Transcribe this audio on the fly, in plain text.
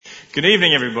Good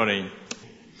evening, everybody.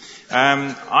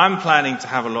 I'm planning to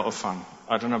have a lot of fun.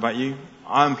 I don't know about you.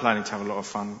 I'm planning to have a lot of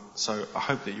fun. So I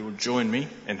hope that you will join me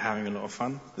in having a lot of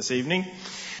fun this evening.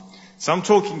 So I'm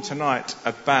talking tonight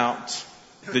about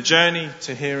the journey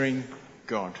to hearing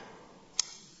God.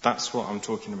 That's what I'm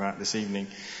talking about this evening.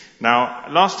 Now,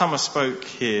 last time I spoke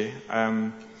here,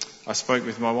 I spoke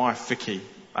with my wife, Vicky,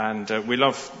 and we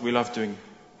love doing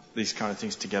these kind of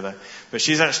things together. But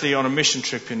she's actually on a mission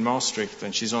trip in Maastricht,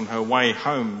 and she's on her way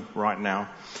home right now.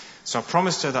 So I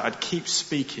promised her that I'd keep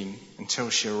speaking until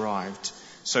she arrived.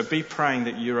 So be praying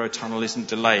that Eurotunnel isn't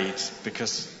delayed,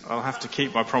 because I'll have to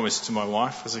keep my promise to my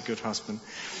wife as a good husband.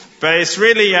 But it's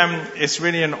really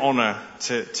an honour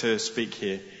to speak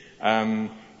here.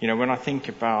 When I think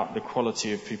about the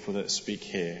quality of people that speak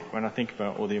here, when I think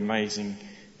about all the amazing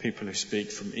people who speak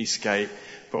from Eastgate,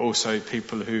 but also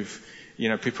people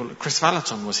Chris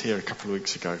Valaton was here a couple of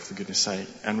weeks ago, for goodness sake,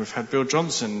 and we've had Bill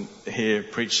Johnson here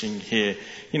preaching here.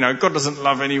 God doesn't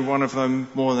love any one of them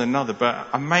more than another, but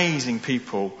amazing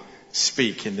people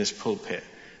speak in this pulpit.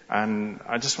 And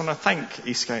I just want to thank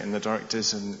Eastgate and the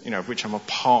directors, and of which I'm a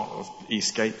part of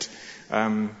Eastgate,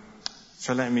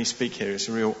 for letting me speak here. It's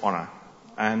a real honour.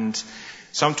 And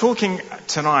so I'm talking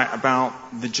tonight about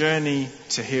the journey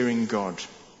to hearing God.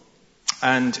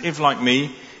 And if, like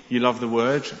me, you love the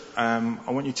word, I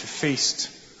want you to feast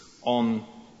on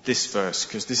this verse,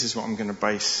 because this is what I'm going to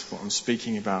base what I'm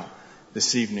speaking about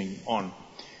this evening on.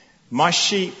 My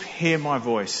sheep hear my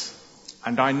voice,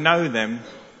 and I know them,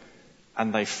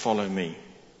 and they follow me.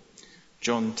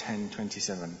 John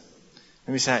 10:27.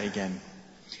 Let me say it again.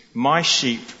 My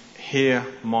sheep hear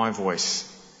my voice,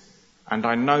 and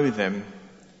I know them,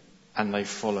 and they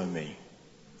follow me.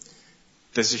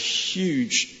 There's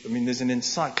an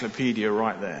encyclopedia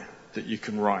right there that you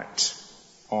can write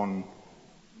on.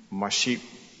 My sheep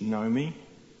know me,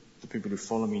 the people who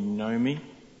follow me know me,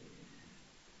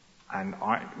 and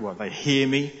they hear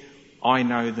me, I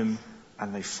know them,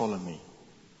 and they follow me.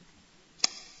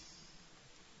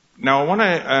 Now I want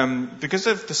to, because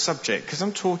of the subject, because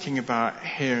I'm talking about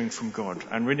hearing from God,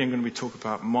 and really I'm going to be talking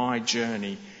about my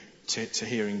journey to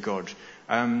hearing God.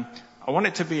 I want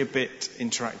it to be a bit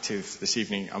interactive this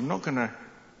evening.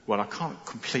 I can't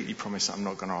completely promise that I'm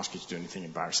not going to ask you to do anything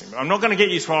embarrassing. But I'm not going to get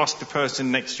you to ask the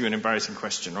person next to you an embarrassing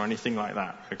question or anything like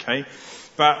that, okay?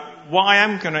 But what I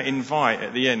am going to invite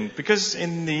at the end, because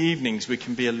in the evenings we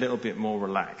can be a little bit more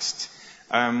relaxed,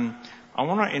 I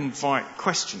want to invite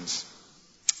questions.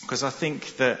 Because I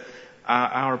think that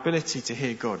our ability to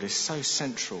hear God is so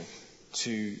central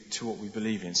to what we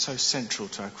believe in, so central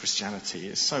to our Christianity.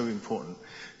 It's so important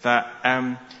that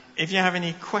if you have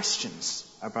any questions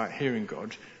about hearing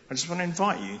God, I just want to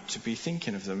invite you to be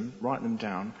thinking of them, write them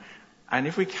down, and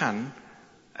if we can,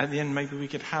 at the end maybe we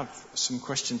could have some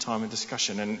question time and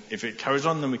discussion, and if it carries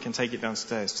on then we can take it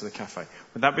downstairs to the cafe.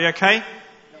 Would that be okay?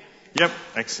 Yep,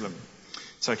 excellent.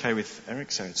 It's okay with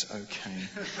Eric, so it's okay.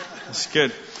 That's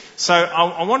good. So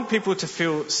I want people to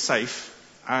feel safe.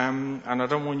 And I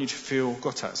don't want you to feel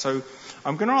got at. So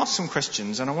I'm going to ask some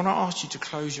questions, and I want to ask you to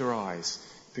close your eyes,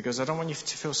 because I don't want you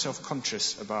to feel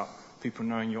self-conscious about people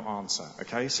knowing your answer,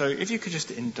 okay? So if you could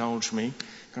just indulge me,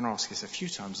 I'm going to ask this a few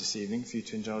times this evening for you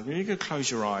to indulge me. You could close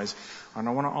your eyes, and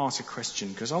I want to ask a question,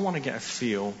 because I want to get a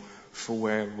feel for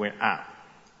where we're at.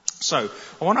 So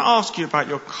I want to ask you about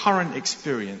your current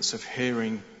experience of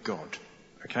hearing God,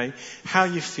 okay? How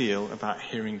you feel about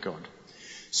hearing God.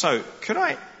 So could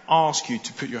I ask you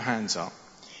to put your hands up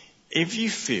if you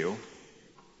feel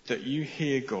that you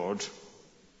hear God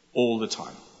all the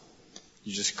time?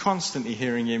 You're just constantly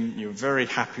hearing him, you're very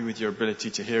happy with your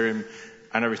ability to hear him,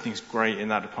 and everything's great in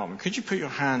that department. Could you put your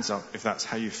hands up if that's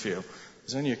how you feel?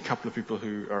 There's only a couple of people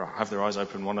who have their eyes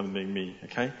open, one of them being me,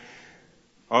 okay?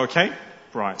 Okay,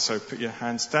 right, so put your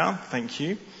hands down, thank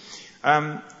you.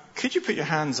 Could you put your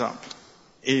hands up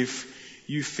if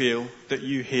you feel that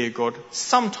you hear God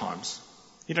sometimes?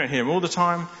 You don't hear him all the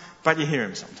time, but you hear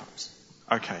him sometimes.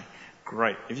 Okay,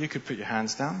 great. If you could put your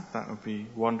hands down, that would be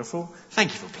wonderful.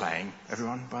 Thank you for playing,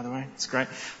 everyone, by the way. It's great.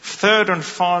 Third and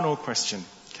final question,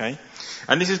 okay?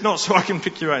 And this is not so I can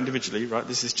pick you out individually, right?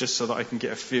 This is just so that I can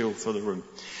get a feel for the room.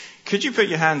 Could you put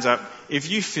your hands up if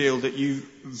you feel that you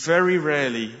very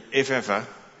rarely, if ever,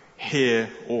 hear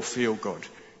or feel God?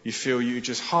 You feel you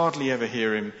just hardly ever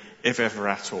hear him, if ever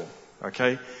at all,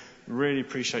 okay? Really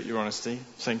appreciate your honesty.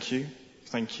 Thank you.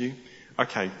 Thank you.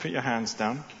 Okay, put your hands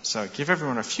down. So give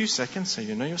everyone a few seconds so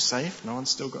you know you're safe. No one's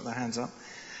still got their hands up.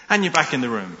 And you're back in the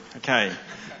room. Okay,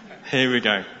 here we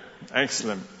go.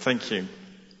 Excellent. Thank you.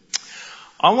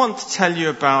 I want to tell you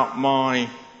about my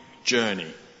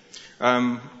journey.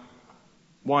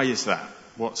 Why is that?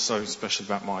 what's so special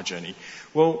about my journey?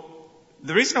 Well,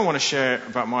 the reason I want to share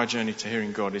about my journey to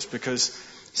hearing God is because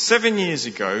 7 years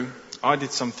ago, I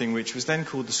did something which was then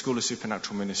called the School of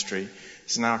Supernatural Ministry.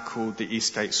 It's now called the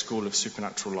Eastgate School of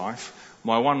Supernatural Life.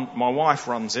 My wife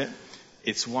runs it.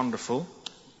 It's wonderful.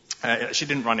 She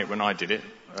didn't run it when I did it.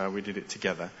 We did it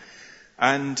together.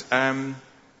 And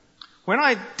when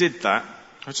I did that,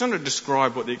 I just want to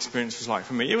describe what the experience was like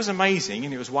for me. It was amazing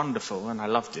and it was wonderful and I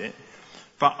loved it.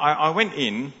 But I went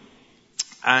in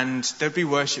and there'd be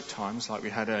worship times like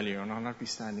we had earlier on, and I'd be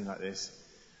standing like this.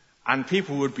 And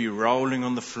people would be rolling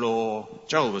on the floor.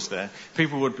 Joel was there.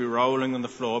 People would be rolling on the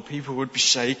floor. People would be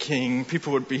shaking.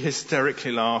 People would be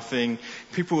hysterically laughing.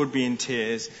 People would be in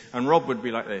tears. And Rob would be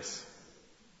like this.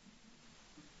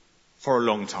 For a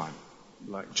long time.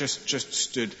 Like, just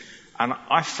stood. And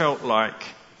I felt like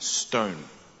stone.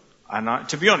 And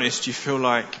to be honest, you feel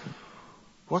like,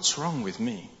 what's wrong with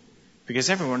me?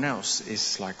 Because everyone else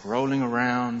is like rolling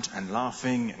around and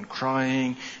laughing and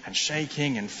crying and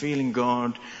shaking and feeling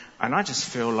God. And I just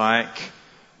feel like,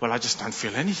 well, I just don't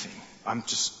feel anything. I'm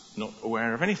just not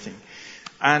aware of anything.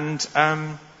 And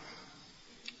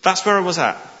that's where I was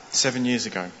at 7 years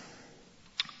ago.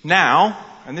 Now,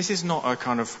 and this is not a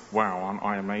kind of, wow, am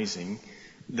I amazing.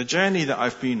 The journey that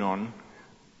I've been on,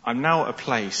 I'm now at a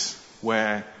place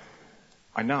where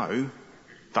I know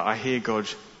that I hear God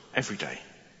every day.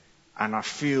 And I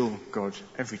feel God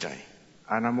every day.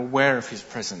 And I'm aware of His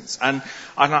presence. And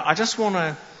I just want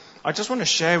to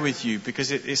share with you, because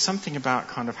it is something about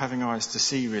kind of having eyes to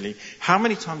see, really, how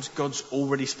many times God's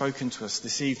already spoken to us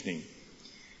this evening.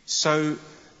 So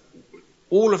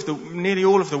nearly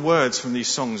all of the words from these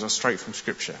songs are straight from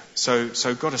Scripture.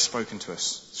 So God has spoken to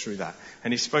us through that.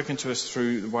 And He's spoken to us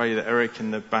through the way that Eric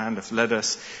and the band have led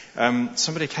us.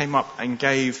 Somebody came up and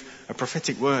gave a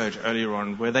prophetic word earlier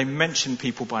on where they mentioned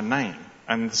people by name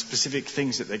and the specific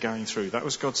things that they're going through. That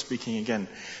was God speaking again.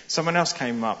 Someone else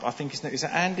came up, I think his name, is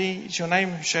it Andy? Is your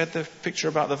name? Who shared the picture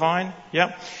about the vine?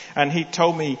 Yep. And he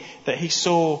told me that he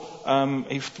saw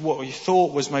what he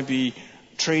thought was maybe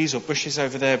trees or bushes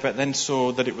over there, but then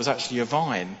saw that it was actually a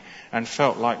vine and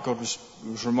felt like God was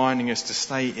reminding us to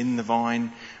stay in the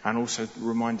vine, and also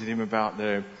reminded him about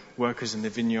the workers in the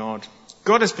vineyard.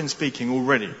 God has been speaking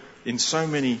already in so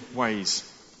many ways,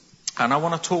 and I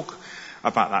want to talk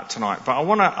about that tonight. But I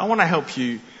want to help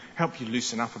you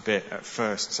loosen up a bit at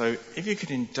first. So if you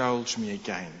could indulge me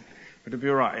again, would it be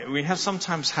all right? We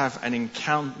sometimes have an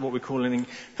encounter, what we call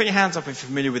put your hands up if you're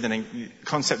familiar with the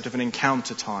concept of an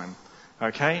encounter time.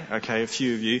 Okay, a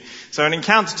few of you. So an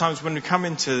encounter time is when we come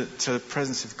into the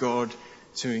presence of God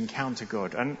to encounter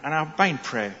God. And our main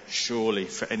prayer, surely,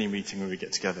 for any meeting where we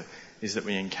get together, is that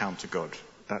we encounter God.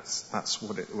 That's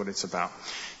what it's about.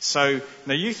 So,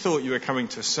 now you thought you were coming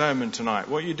to a sermon tonight.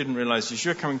 What you didn't realise is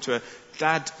you're coming to a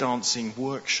dad dancing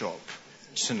workshop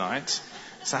tonight.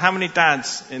 So how many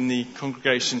dads in the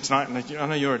congregation tonight? I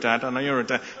know you're a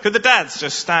dad. Could the dads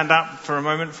just stand up for a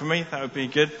moment for me? That would be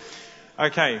good.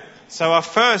 Okay. So our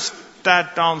first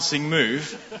dad dancing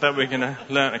move that we're going to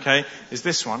learn, okay, is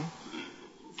this one.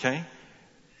 Okay.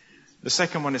 The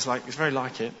second one is it's very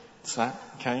like it. It's that.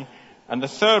 Okay. And the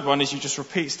third one is you just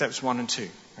repeat steps 1 and 2.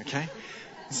 Okay.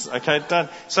 Okay, done.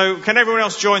 So can everyone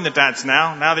else join the dads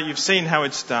now that you've seen how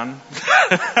it's done?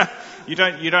 You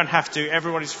don't have to.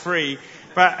 Everybody's free.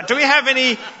 But do we have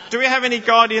any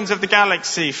Guardians of the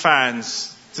Galaxy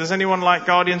fans? Does anyone like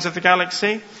Guardians of the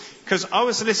Galaxy? Because I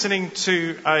was listening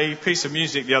to a piece of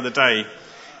music the other day,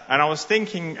 and I was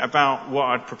thinking about what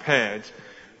I'd prepared.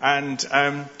 And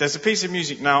there's a piece of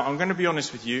music now, I'm going to be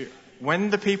honest with you, when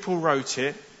the people wrote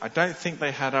it, I don't think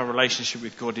they had our relationship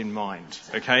with God in mind,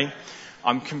 okay?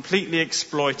 I'm completely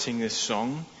exploiting this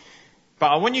song.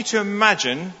 But I want you to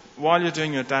imagine, while you're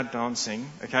doing your dad dancing,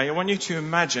 okay, I want you to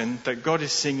imagine that God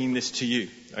is singing this to you,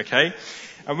 okay?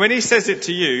 And when He says it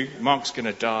to you, Mark's going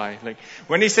to die.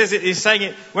 When He says it, He's saying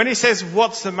it, when He says,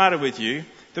 what's the matter with you?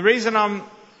 The reason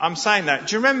I'm saying that,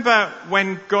 do you remember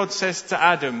when God says to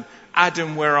Adam,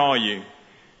 Adam, where are you?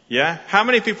 Yeah? How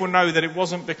many people know that it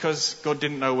wasn't because God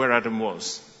didn't know where Adam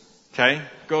was? Okay?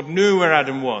 God knew where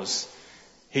Adam was.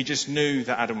 He just knew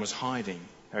that Adam was hiding.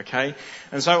 Okay?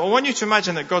 And so I want you to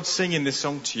imagine that God's singing this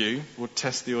song to you. We'll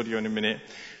test the audio in a minute.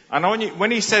 And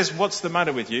when He says, what's the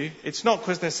matter with you? It's not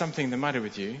because there's something the matter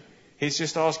with you. He's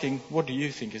just asking, what do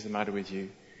you think is the matter with you?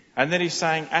 And then He's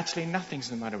saying, actually, nothing's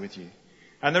the matter with you.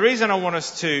 And the reason I want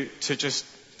us to just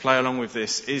play along with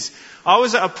this is I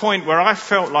was at a point where I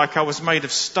felt like I was made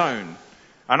of stone.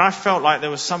 And I felt like there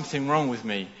was something wrong with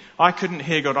me. I couldn't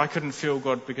hear God, I couldn't feel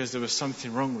God because there was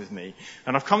something wrong with me.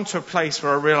 And I've come to a place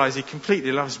where I realise He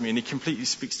completely loves me and He completely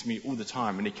speaks to me all the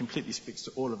time and He completely speaks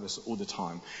to all of us all the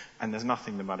time. And there's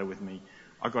nothing the matter with me.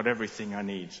 I've got everything I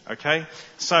need. Okay?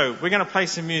 So, we're going to play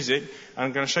some music and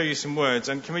I'm going to show you some words.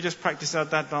 And can we just practice our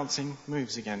dad dancing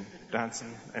moves again?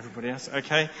 Dancing, everybody else.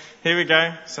 Okay? Here we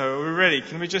go. So, are we ready?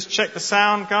 Can we just check the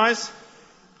sound, guys?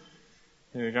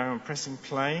 Here we go. I'm pressing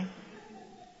play.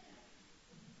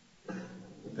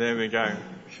 There we go.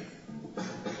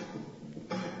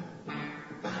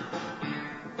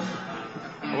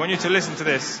 I want you to listen to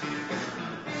this.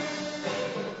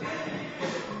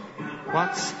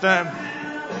 What's the...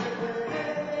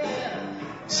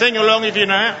 Sing along if you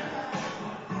know it.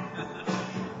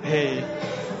 Hey.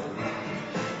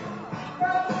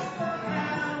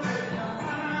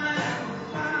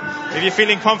 If you're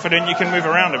feeling confident, you can move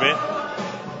around a bit.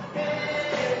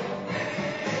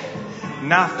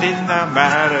 Nothing the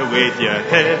matter with your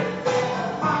head.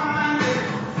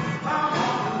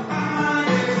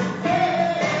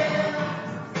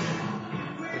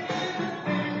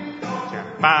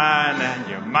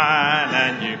 You're mine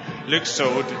and you look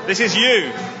so... This is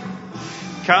you.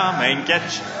 Come and get...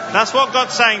 That's what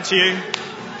God's saying to you.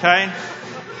 Okay?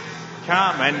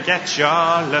 Come and get your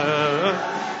love.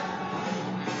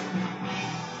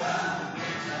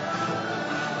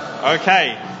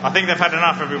 Okay. I think they've had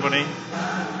enough, everybody.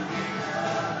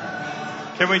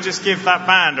 Can we just give that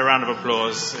band a round of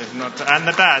applause? If not, and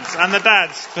the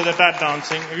dads for the dad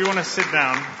dancing. If you want to sit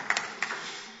down.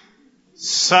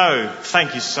 So,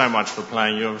 thank you so much for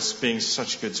playing. You're being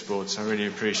such good sports. I really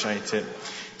appreciate it.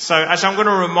 So, actually, I'm going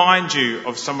to remind you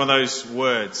of some of those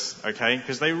words, okay?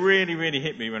 Because they really, really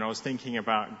hit me when I was thinking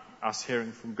about us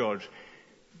hearing from God.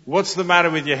 What's the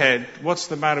matter with your head? What's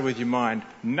the matter with your mind?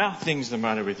 Nothing's the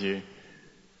matter with you.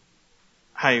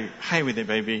 Hey with it,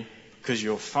 baby. Because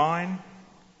you're fine,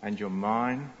 and you're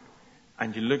mine,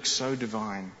 and you look so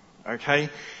divine, okay?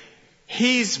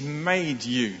 He's made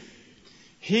you.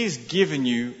 He's given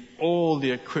you all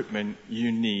the equipment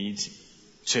you need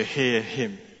to hear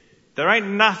Him. There ain't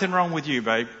nothing wrong with you,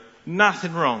 babe.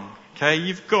 Nothing wrong. Okay?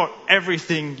 You've got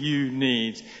everything you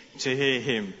need to hear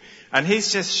Him. And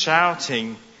He's just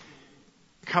shouting,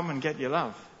 come and get your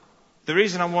love. The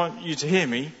reason I want you to hear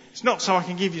me is not so I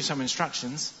can give you some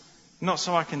instructions, not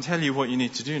so I can tell you what you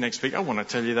need to do next week. I want to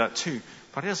tell you that too.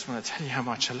 But I just want to tell you how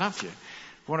much I love you.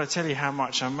 I want to tell you how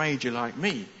much I made you like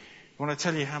me. I want to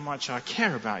tell you how much I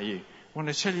care about you. I want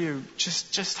to tell you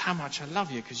just how much I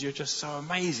love you because you're just so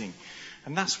amazing.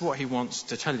 And that's what He wants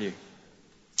to tell you.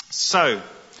 So,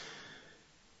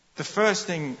 the first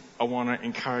thing I want to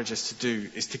encourage us to do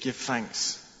is to give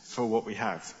thanks for what we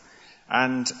have.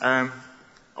 And I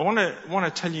want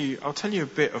to tell you, I'll tell you a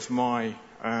bit of my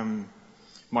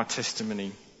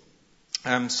testimony.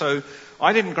 So,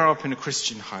 I didn't grow up in a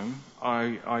Christian home.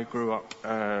 I grew up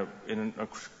in a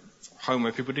home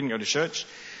where people didn't go to church.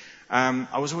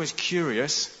 I was always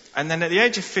curious. And then at the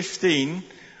age of 15,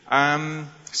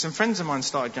 some friends of mine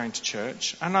started going to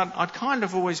church. And I'd kind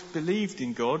of always believed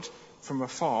in God from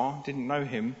afar, didn't know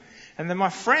Him. And then my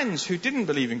friends who didn't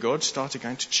believe in God started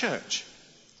going to church,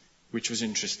 which was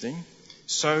interesting.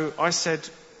 So I said,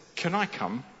 can I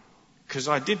come? Because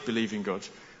I did believe in God.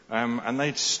 And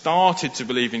they'd started to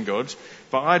believe in God,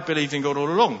 but I'd believed in God all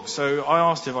along. So I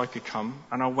asked if I could come,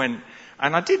 and I went.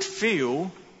 And I did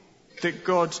feel that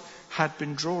God had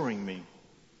been drawing me.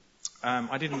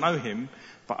 I didn't know Him,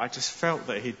 but I just felt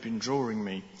that He'd been drawing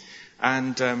me.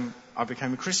 And I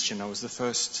became a Christian. I was the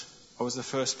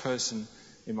first person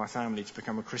in my family to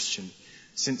become a Christian.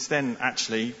 Since then,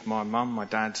 actually, my mum, my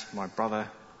dad, my brother,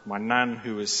 my nan,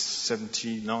 who was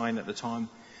 79 at the time,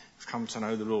 have come to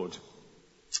know the Lord.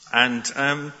 And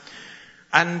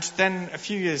then a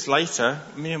few years later,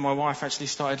 me and my wife actually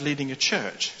started leading a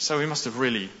church. So we must have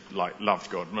really loved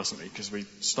God, mustn't we? Because we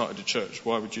started a church.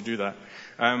 Why would you do that?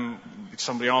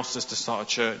 Somebody asked us to start a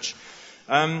church.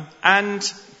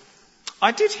 And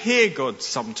I did hear God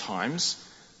sometimes,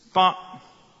 but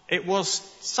it was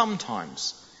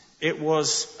sometimes. It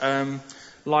was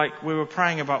like we were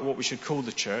praying about what we should call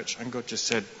the church, and God just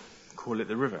said, call it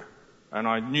the River. And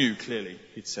I knew clearly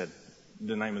He'd said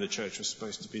the name of the church was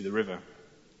supposed to be the River.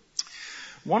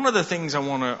 One of the things I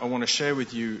want to share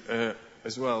with you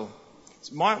as well.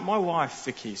 My wife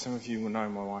Vicky, some of you will know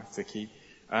my wife Vicky.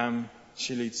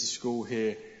 She leads the school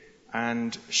here,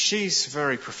 and she's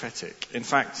very prophetic. In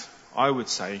fact, I would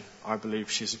say I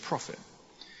believe she's a prophet.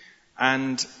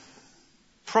 And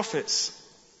prophets,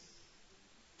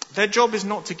 their job is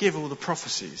not to give all the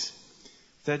prophecies.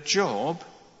 Their job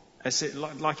as it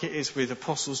like it is with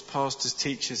apostles, pastors,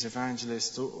 teachers,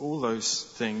 evangelists, all those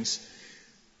things,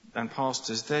 and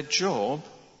pastors, their job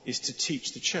is to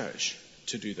teach the church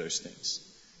to do those things.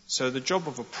 So the job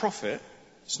of a prophet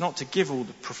is not to give all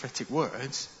the prophetic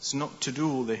words. It's not to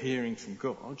do all the hearing from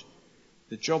God.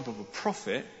 The job of a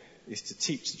prophet is to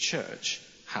teach the church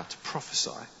how to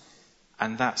prophesy.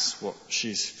 And that's what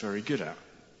she's very good at.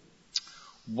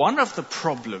 One of the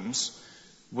problems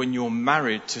when you're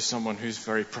married to someone who's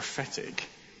very prophetic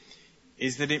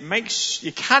is that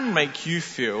it can make you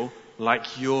feel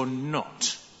like you're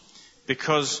not.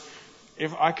 Because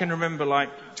if I can remember like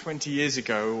 20 years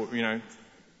ago,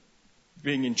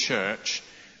 being in church,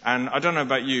 and I don't know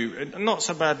about you, not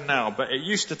so bad now, but it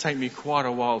used to take me quite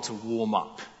a while to warm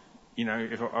up.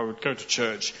 If I would go to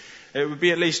church, it would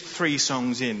be at least 3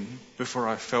 songs in before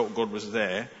I felt God was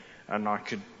there, and I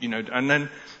could,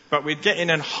 but we'd get in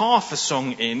and half a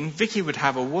song in, Vicky would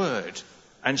have a word,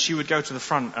 and she would go to the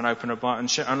front and open her Bible,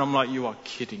 and I'm like, you are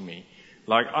kidding me.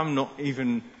 Like, I'm not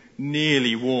even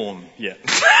nearly warm yet.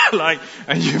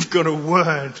 And you've got a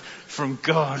word from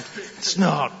God. It's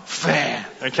not fair,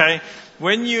 okay?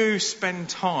 When you spend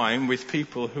time with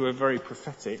people who are very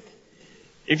prophetic,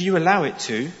 if you allow it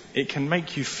to, it can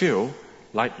make you feel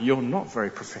like you're not very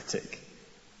prophetic.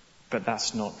 But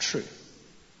that's not true.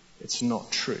 It's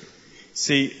not true.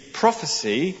 See,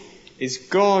 prophecy is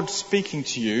God speaking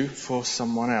to you for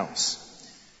someone else.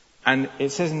 And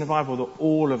it says in the Bible that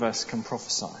all of us can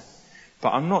prophesy.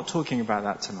 But I'm not talking about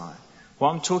that tonight. What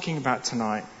I'm talking about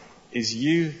tonight is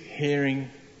you hearing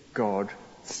God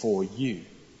for you.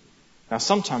 Now,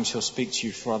 sometimes he'll speak to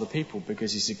you for other people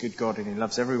because he's a good God and he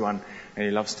loves everyone, and he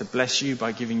loves to bless you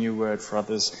by giving you a word for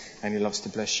others, and he loves to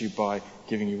bless you by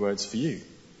giving you words for you.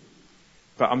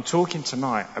 But I'm talking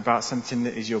tonight about something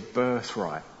that is your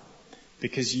birthright,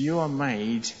 because you are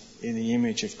made in the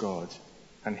image of God,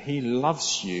 and he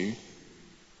loves you,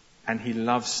 and he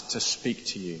loves to speak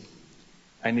to you.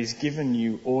 And he's given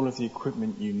you all of the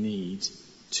equipment you need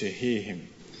to hear him.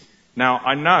 Now,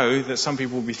 I know that some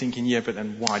people will be thinking, yeah, but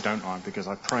then why don't I? Because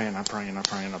I pray and I pray and I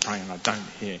pray and I pray and I don't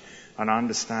hear. And I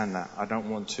understand that. I don't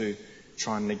want to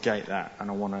try and negate that. And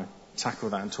I want to tackle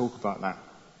that and talk about that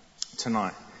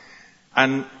tonight.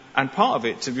 And part of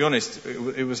it, to be honest,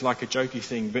 it was like a jokey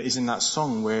thing, but is in that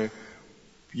song where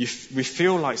we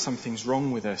feel like something's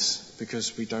wrong with us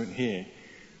because we don't hear.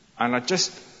 And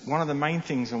one of the main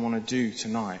things I want to do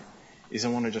tonight is I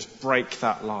want to just break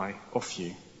that lie off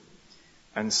you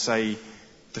and say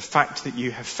the fact that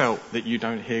you have felt that you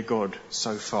don't hear God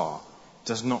so far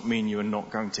does not mean you are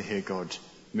not going to hear God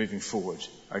moving forward.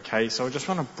 Okay? So I just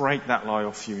want to break that lie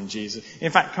off you in Jesus.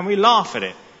 In fact, can we laugh at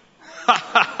it?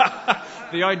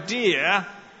 The idea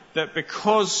that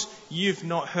because you've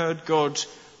not heard God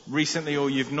recently or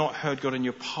you've not heard God in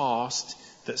your past,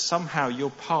 that somehow your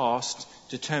past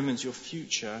determines your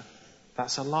future,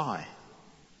 that's a lie.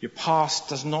 Your past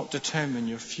does not determine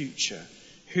your future.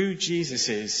 Who Jesus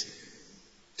is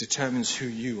determines who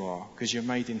you are, because you're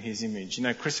made in his image.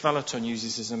 Chris Vallotton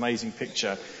uses this amazing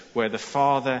picture where the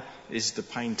Father is the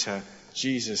painter,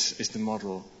 Jesus is the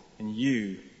model, and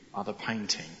you are the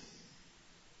painting.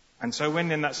 And so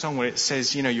when in that song where it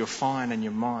says, you're fine and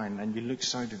you're mine and you look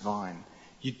so divine,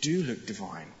 you do look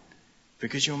divine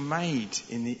because you're made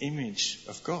in the image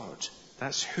of God.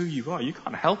 That's who you are. You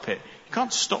can't help it. You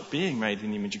can't stop being made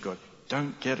in the image of God.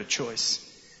 Don't get a choice.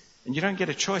 And you don't get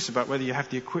a choice about whether you have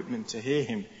the equipment to hear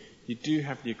him. You do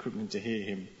have the equipment to hear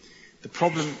him. The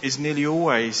problem is nearly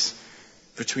always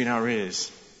between our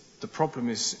ears. The problem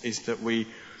is that we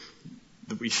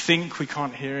think we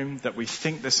can't hear him, that we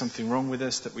think there's something wrong with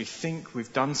us, that we think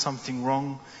we've done something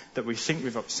wrong, that we think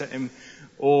we've upset him,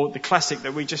 or the classic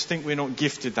that we just think we're not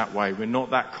gifted that way, we're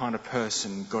not that kind of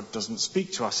person, God doesn't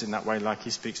speak to us in that way like he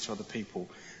speaks to other people.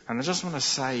 And I just want to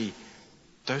say,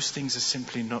 those things are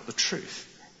simply not the truth.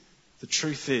 The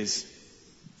truth is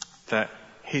that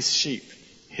his sheep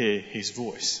hear his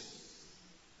voice,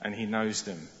 and he knows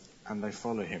them, and they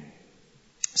follow him.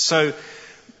 So,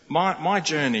 my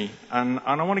journey, and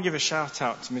I want to give a shout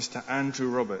out to Mr. Andrew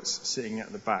Roberts sitting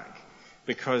at the back,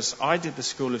 because I did the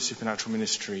School of Supernatural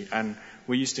Ministry, and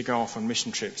we used to go off on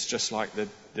mission trips just like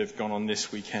they've gone on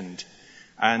this weekend.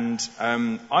 And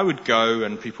I would go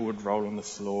and people would roll on the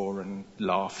floor and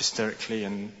laugh hysterically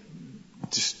and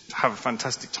just have a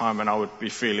fantastic time, and I would be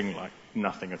feeling like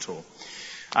nothing at all.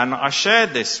 And I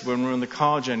shared this when we were on the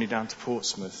car journey down to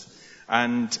Portsmouth,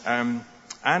 and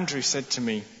Andrew said to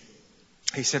me,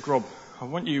 he said, Rob, I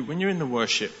want you, when you're in the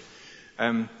worship,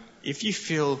 if you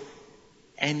feel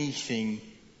anything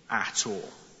at all,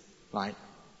 like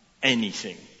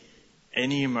anything,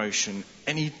 any emotion,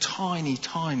 any tiny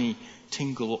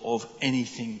tingle of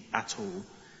anything at all,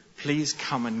 please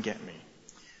come and get me.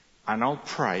 And I'll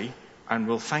pray and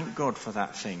we'll thank God for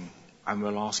that thing and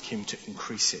we'll ask him to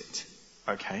increase it.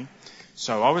 Okay?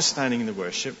 So I was standing in the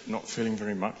worship, not feeling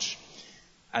very much.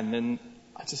 And then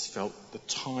I just felt the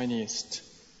tiniest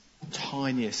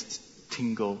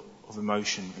tingle of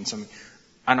emotion and something.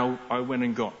 And I went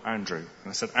and got Andrew. And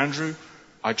I said, Andrew,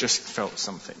 I just felt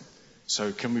something.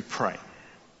 So can we pray?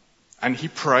 And he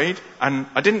prayed, and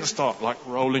I didn't start like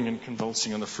rolling and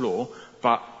convulsing on the floor,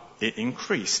 but it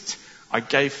increased. I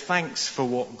gave thanks for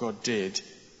what God did,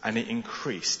 and it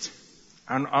increased.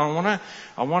 And I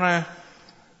want to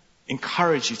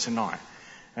encourage you tonight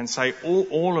and say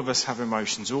all of us have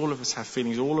emotions, all of us have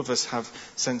feelings, all of us have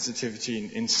sensitivity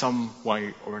in some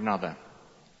way or another.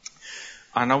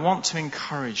 And I want to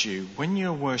encourage you, when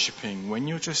you're worshipping, when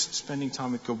you're just spending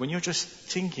time with God, when you're just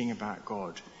thinking about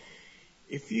God,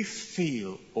 if you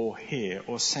feel or hear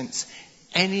or sense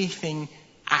anything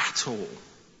at all,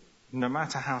 no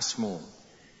matter how small,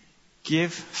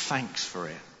 give thanks for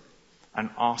it and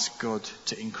ask God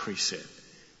to increase it.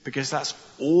 Because that's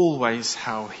always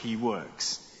how he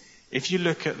works. If you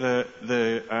look at the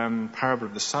parable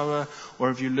of the sower,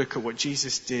 or if you look at what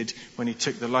Jesus did when he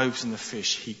took the loaves and the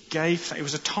fish, he gave, it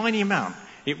was a tiny amount.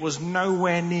 It was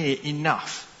nowhere near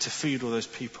enough to feed all those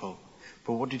people.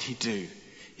 But what did he do?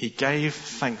 He gave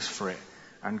thanks for it,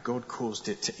 and God caused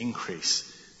it to increase.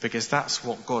 Because that's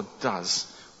what God does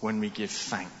when we give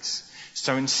thanks.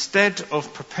 So instead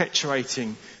of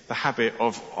perpetuating the habit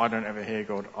of, I don't ever hear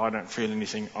God, I don't feel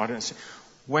anything, I don't see,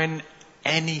 when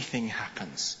anything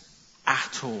happens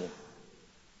at all,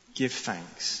 give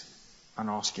thanks and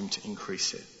ask him to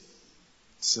increase it.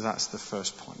 So that's the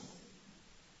first point.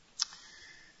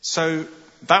 So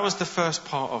that was the first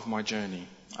part of my journey,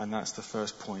 and that's the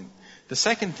first point. The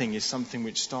second thing is something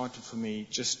which started for me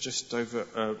just over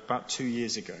about 2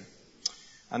 years ago.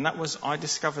 And that was, I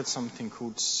discovered something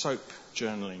called SOAP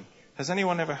journaling. Has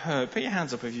anyone ever heard? Put your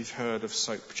hands up if you've heard of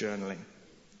SOAP journaling.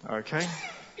 Okay?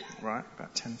 Right,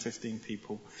 about 10, 15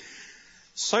 people.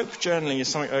 SOAP journaling is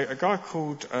something, a guy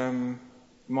called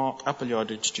Mark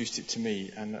Appleyard introduced it to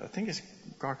me. And I think it's a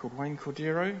guy called Wayne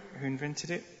Cordeiro who invented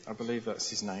it. I believe that's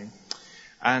his name.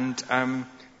 And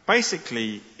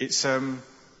basically, it's...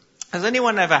 has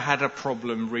anyone ever had a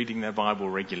problem reading their Bible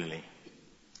regularly?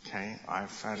 Okay,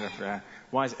 I've had a...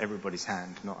 why is everybody's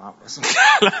hand not up?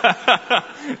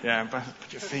 Yeah, but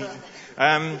put your feet.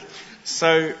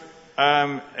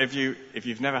 If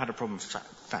you've never had a problem,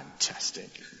 fantastic,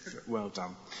 well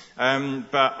done.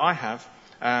 But I have,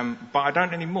 but I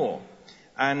don't anymore.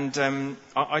 And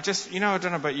I just, I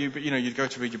don't know about you, but you'd go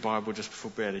to read your Bible just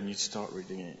before bed, and you'd start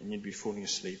reading it, and you'd be falling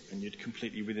asleep, and you'd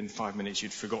completely, within 5 minutes,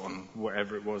 you'd forgotten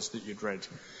whatever it was that you'd read.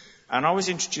 And I was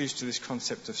introduced to this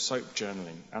concept of SOAP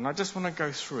journaling. And I just want to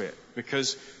go through it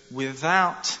because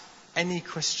without any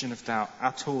question of doubt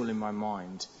at all in my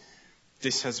mind,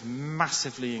 this has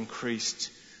massively increased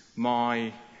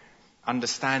my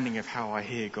understanding of how I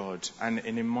hear God. And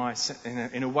in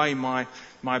a way, my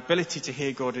ability to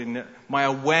hear God, my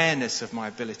awareness of my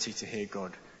ability to hear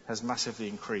God has massively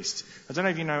increased. I don't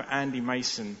know if you know Andy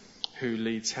Mason, who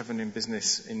leads Heaven in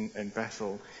Business in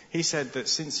Bethel. He said that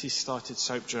since he started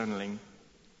SOAP journaling,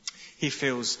 he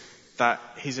feels that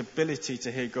his ability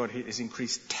to hear God has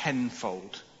increased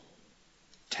tenfold.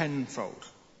 Tenfold.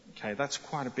 Okay, that's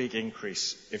quite a big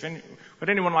increase. Would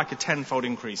anyone like a tenfold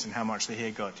increase in how much they hear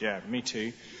God? Yeah, me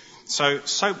too. So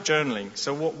SOAP journaling.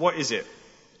 So what is it?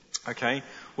 Okay,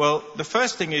 well, the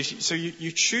first thing is, so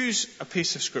you choose a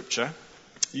piece of scripture.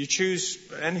 You choose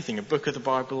anything, a book of the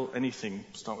Bible, anything.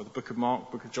 Start with the book of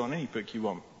Mark, book of John, any book you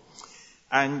want.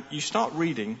 And you start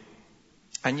reading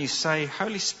and you say,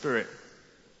 Holy Spirit,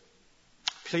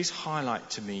 please highlight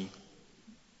to me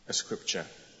a scripture.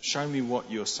 Show me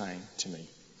what you're saying to me.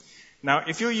 Now,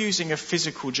 if you're using a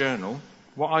physical journal,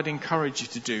 what I'd encourage you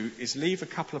to do is leave a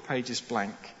couple of pages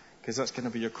blank, because that's going to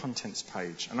be your contents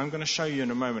page. And I'm going to show you in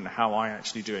a moment how I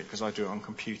actually do it, because I do it on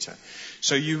computer.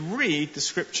 So you read the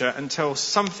scripture until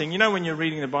something, when you're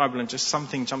reading the Bible and just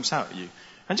something jumps out at you.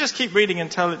 And just keep reading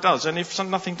until it does. And if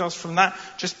nothing does from that,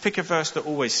 just pick a verse that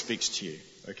always speaks to you.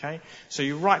 Okay? So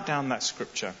you write down that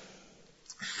scripture.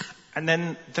 And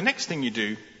then the next thing you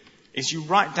do is you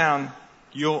write down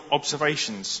your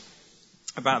observations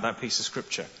about that piece of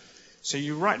scripture. So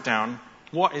you write down,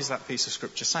 what is that piece of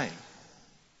scripture saying?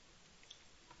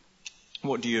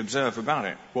 What do you observe about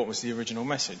it? What was the original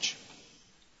message?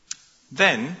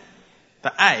 Then,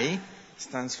 the A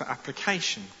stands for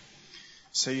application.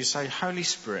 So you say, Holy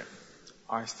Spirit,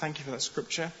 I thank you for that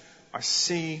scripture. I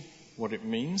see what it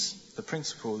means, the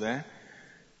principle there.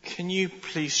 Can you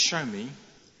please show me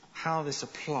how this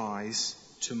applies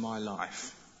to my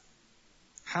life.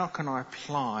 How can I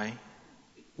apply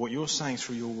what you're saying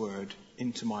through your word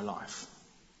into my life?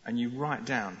 And you write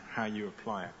down how you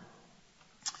apply it.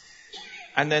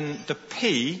 And then the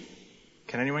P,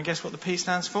 can anyone guess what the P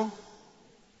stands for?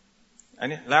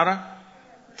 Any louder?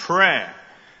 Prayer.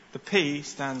 The P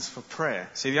stands for prayer.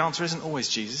 See, the answer isn't always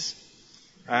Jesus.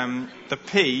 The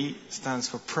P stands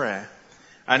for prayer.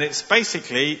 And it's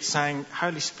basically saying,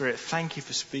 Holy Spirit, thank you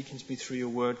for speaking to me through your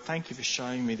word. Thank you for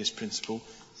showing me this principle.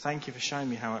 Thank you for showing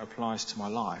me how it applies to my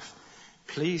life.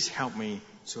 Please help me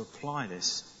to apply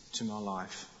this to my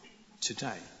life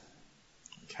today.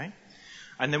 Okay?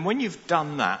 And then when you've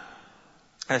done that,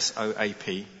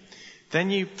 SOAP, then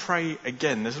you pray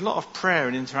again. There's a lot of prayer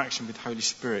and interaction with Holy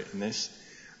Spirit in this.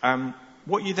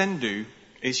 What you then do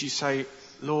is you say,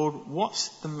 Lord, what's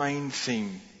the main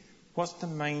thing? What's the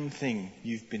main thing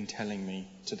you've been telling me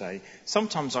today?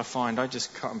 Sometimes I find I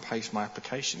just cut and paste my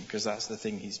application because that's the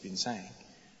thing he's been saying.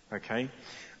 Okay?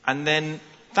 And then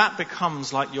that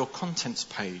becomes like your contents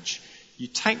page. You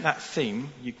take that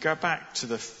theme, you go back to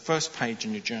the first page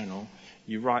in your journal,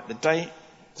 you write the date,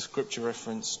 the scripture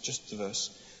reference, just the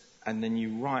verse, and then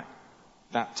you write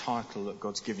that title that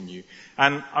God's given you.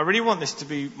 And I really want this to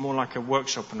be more like a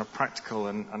workshop and a practical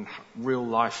and real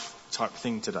life type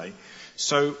thing today.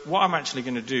 So what I'm actually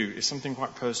going to do is something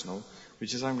quite personal,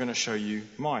 which is I'm going to show you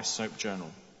my SOAP journal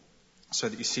so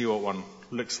that you see what one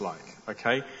looks like.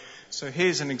 Okay? So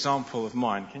here's an example of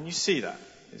mine. Can you see that?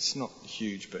 It's not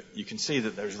huge, but you can see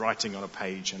that there's writing on a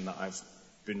page and that I've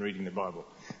been reading the Bible.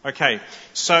 Okay,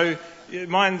 so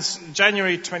mine's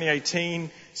January 2018.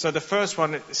 So the first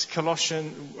one is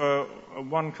Colossians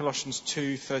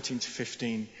 2, 13 to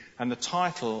 15. And the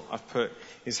title I've put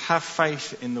is Have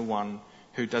Faith in the One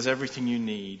Who Does Everything You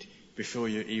Need Before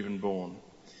You're Even Born.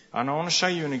 And I want to show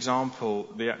you an example,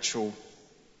 the actual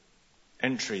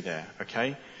entry there,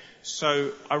 okay?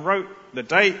 So I wrote the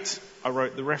date, I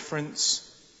wrote the reference,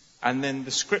 and then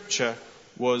the scripture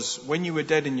was, when you were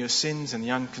dead in your sins and the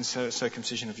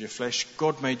uncircumcision of your flesh,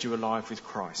 God made you alive with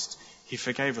Christ. He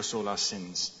forgave us all our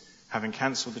sins, having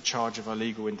cancelled the charge of our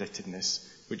legal indebtedness,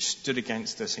 which stood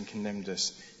against us and condemned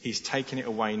us. He's taken it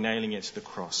away, nailing it to the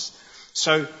cross.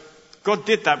 So God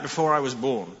did that before I was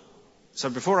born.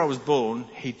 So before I was born,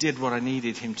 he did what I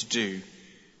needed him to do.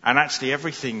 And actually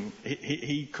everything,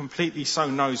 he completely so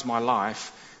knows my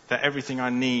life that everything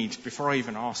I need, before I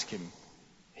even ask him,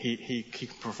 he can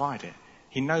provide it.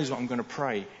 He knows what I'm going to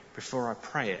pray before I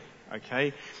pray it,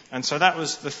 okay? And so that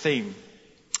was the theme.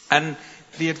 And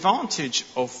the advantage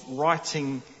of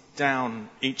writing down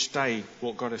each day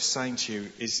what God is saying to you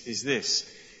is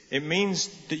this. It means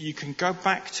that you can go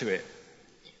back to it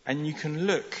and you can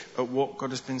look at what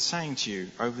God has been saying to you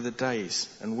over the days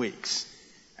and weeks,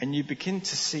 and you begin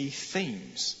to see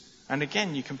themes. And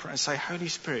again, you can pray and say, Holy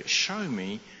Spirit, show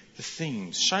me the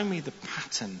themes. Show me the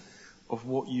pattern of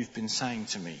what you've been saying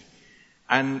to me.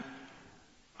 And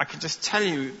I can just tell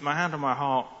you, my hand on my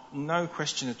heart, no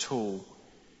question at all,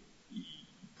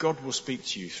 God will speak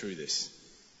to you through this.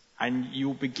 And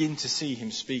you'll begin to see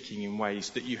him speaking in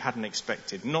ways that you hadn't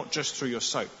expected, not just through your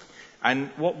SOAP. And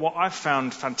what I've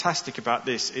found fantastic about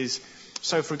this is,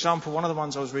 so for example, one of the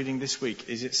ones I was reading this week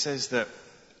is it says that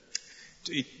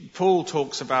Paul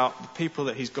talks about the people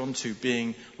that he's gone to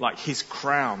being like his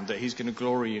crown that he's going to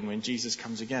glory in when Jesus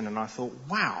comes again. And I thought,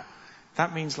 wow.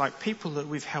 That means like people that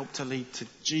we've helped to lead to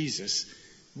Jesus,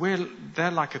 they're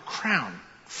like a crown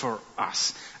for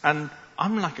us. And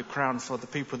I'm like a crown for the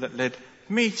people that led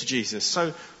me to Jesus.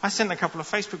 So I sent a couple of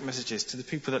Facebook messages to the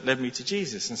people that led me to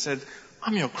Jesus and said,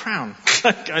 I'm your crown.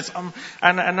 Guys,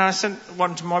 and I sent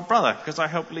one to my brother because I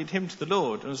helped lead him to the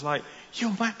Lord. And I was like,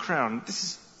 you're my crown. This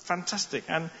is fantastic.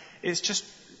 And it's just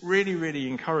really, really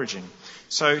encouraging.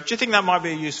 So do you think that might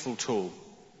be a useful tool?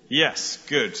 Yes,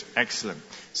 good, excellent.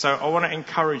 So I want to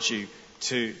encourage you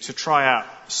to try out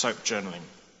SOAP journaling.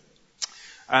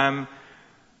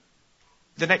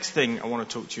 The next thing I want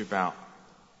to talk to you about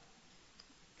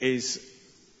is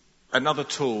another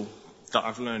tool that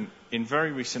I've learned in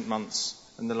very recent months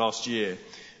and the last year,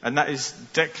 and that is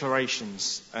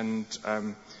declarations and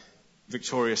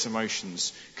victorious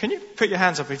emotions. Can you put your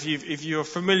hands up if you're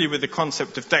familiar with the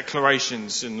concept of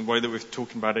declarations in the way that we're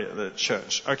talking about it at the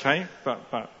church? Okay,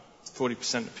 about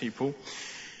 40% of people.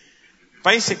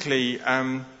 Basically,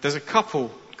 there's a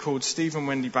couple called Steve and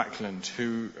Wendy Backlund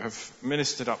who have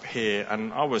ministered up here,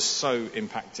 and I was so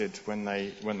impacted when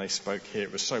they spoke here.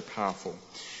 It was so powerful.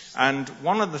 And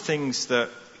one of the things that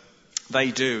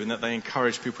they do and that they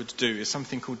encourage people to do is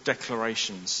something called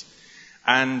declarations.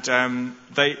 And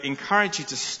they encourage you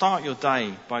to start your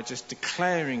day by just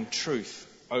declaring truth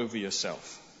over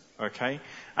yourself. Okay?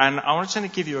 And I want to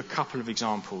give you a couple of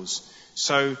examples.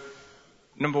 So,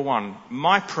 number one,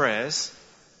 my prayers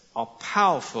are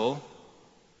powerful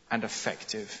and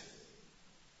effective.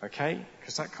 Okay?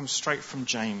 Because that comes straight from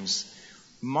James.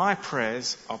 My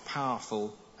prayers are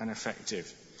powerful and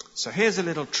effective. So here's a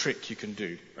little trick you can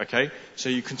do. Okay? So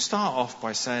you can start off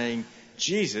by saying,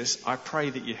 Jesus, I pray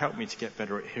that you help me to get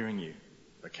better at hearing you.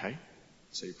 Okay?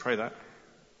 So you pray that.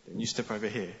 Then you step over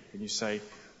here and you say,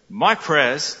 my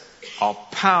prayers are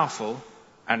powerful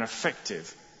and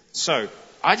effective. So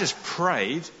I just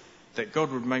prayed that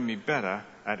God would make me better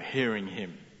at hearing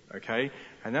him. Okay?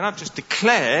 And then I've just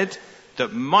declared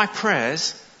that my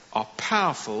prayers are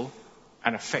powerful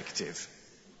and effective.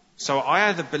 So I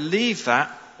either believe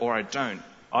that or I don't.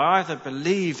 I either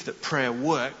believe that prayer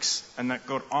works and that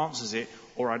God answers it,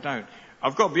 or I don't.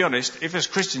 I've got to be honest, if as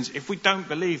Christians, if we don't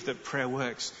believe that prayer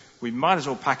works, we might as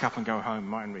well pack up and go home,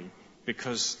 mightn't we?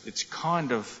 Because it's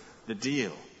kind of the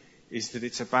deal, is that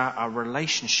it's about our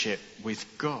relationship with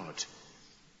God.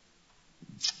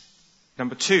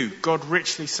 Number 2, God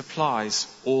richly supplies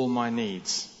all my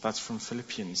needs. That's from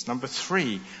Philippians. Number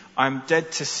 3, I'm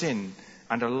dead to sin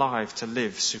and alive to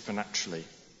live supernaturally.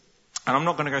 And I'm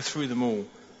not going to go through them all,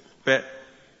 but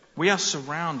we are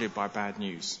surrounded by bad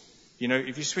news. You know,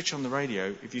 if you switch on the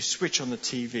radio, if you switch on the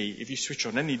TV, if you switch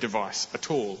on any device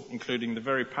at all, including the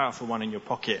very powerful one in your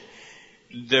pocket,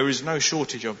 there is no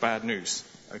shortage of bad news,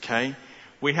 okay?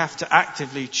 We have to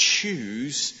actively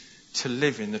choose to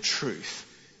live in the truth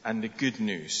and the good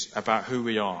news about who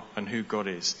we are and who God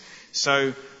is.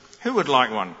 So, who would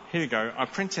like one? Here you go. I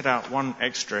printed out one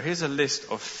extra. Here's a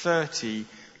list of 30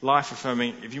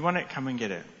 life-affirming. If you want it, come and get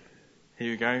it. Here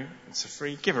you go. It's a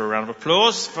free. Give her a round of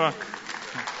applause for...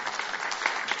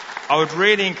 I would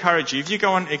really encourage you, if you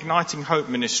go on Igniting Hope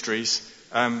Ministries,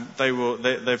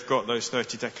 they've got those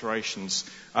 30 declarations.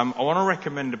 I want to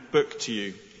recommend a book to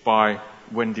you by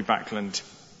Wendy Backlund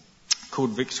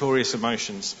called Victorious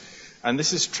Emotions. And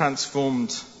this has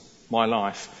transformed my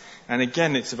life. And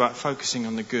again, it's about focusing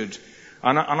on the good.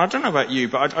 And I don't know about you,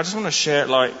 but I just want to share,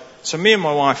 so me and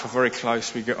my wife are very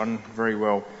close. We get on very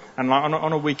well. And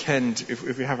on a weekend,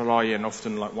 if we have a lie-in,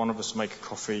 often one of us make a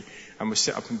coffee and we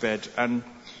sit up in bed. And,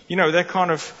 you know, there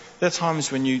are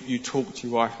times when you talk to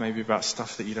your wife maybe about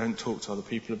stuff that you don't talk to other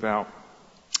people about.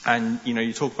 And, you know,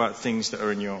 you talk about things that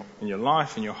are in your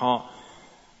life, in your heart.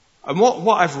 And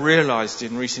what I've realized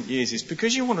in recent years is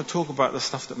because you want to talk about the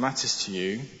stuff that matters to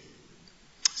you,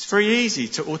 it's very easy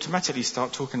to automatically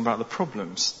start talking about the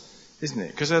problems, isn't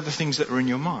it? Because they're the things that are in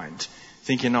your mind.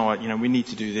 Thinking, we need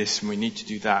to do this and we need to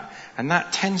do that. And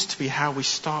that tends to be how we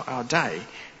start our day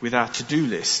with our to-do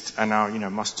list and our,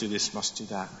 must do this, must do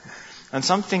that. And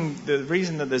the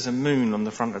reason that there's a moon on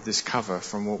the front of this cover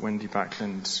from what Wendy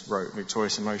Backlund wrote,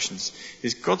 Victorious Emotions,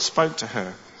 is God spoke to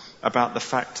her about the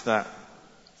fact that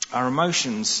our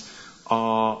emotions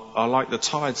are like the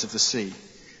tides of the sea.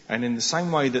 And in the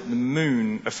same way that the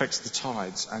moon affects the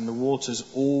tides and the waters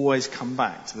always come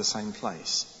back to the same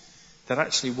place, that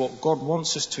actually what God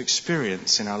wants us to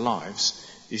experience in our lives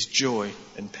is joy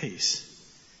and peace.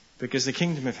 Because the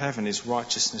kingdom of heaven is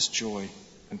righteousness, joy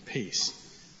and peace.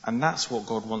 And that's what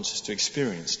God wants us to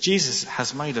experience. Jesus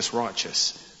has made us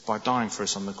righteous by dying for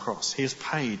us on the cross. He has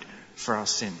paid for our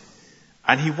sin.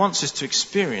 And he wants us to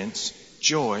experience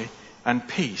joy and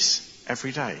peace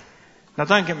every day. Now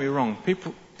don't get me wrong,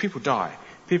 people die,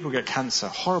 people get cancer,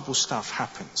 horrible stuff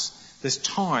happens. There's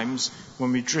times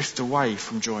when we drift away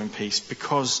from joy and peace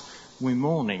because we're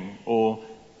mourning or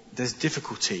there's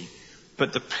difficulty.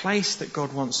 But the place that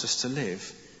God wants us to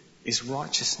live is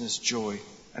righteousness, joy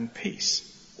and peace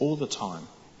all the time.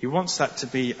 He wants that to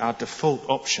be our default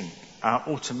option, our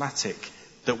automatic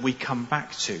that we come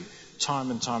back to time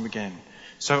and time again.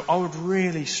 So I would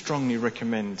really strongly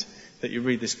recommend that you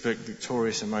read this book,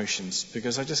 Victorious Emotions,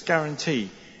 because I just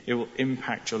guarantee it will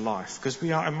impact your life. Because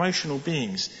we are emotional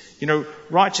beings.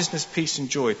 Righteousness, peace and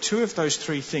joy, 2 of those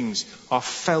 3 things are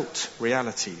felt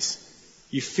realities.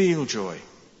 You feel joy.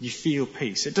 You feel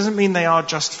peace. It doesn't mean they are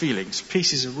just feelings.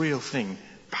 Peace is a real thing,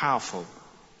 powerful.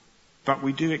 But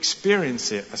we do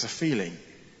experience it as a feeling.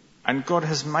 And God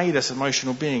has made us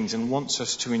emotional beings and wants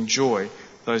us to enjoy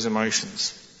those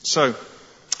emotions. So,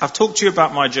 I've talked to you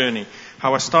about my journey,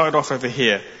 how I started off over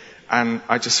here and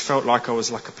I just felt like I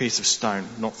was like a piece of stone,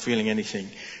 not feeling anything.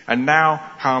 And now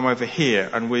how I'm over here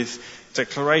and with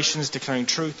declarations, declaring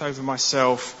truth over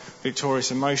myself,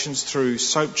 victorious emotions through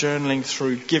soap journaling,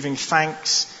 through giving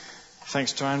thanks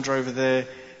to Andrew over there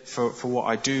for what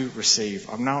I do receive.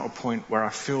 I'm now at a point where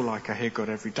I feel like I hear God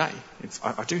every day.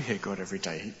 I do hear God every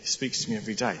day. He speaks to me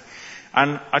every day.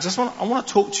 And I want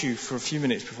to talk to you for a few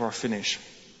minutes before I finish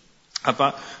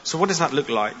So what does that look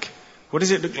like? What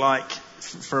does it look like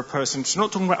for a person? It's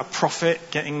not talking about a prophet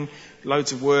getting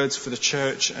loads of words for the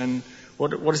church, and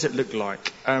what does it look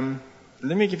like?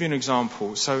 Let me give you an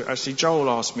example. So actually Joel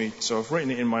asked me, so I've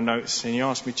written it in my notes, and he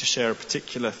asked me to share a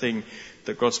particular thing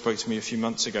that God spoke to me a few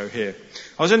months ago here.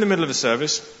 I was in the middle of a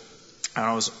service, and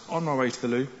I was on my way to the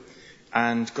loo,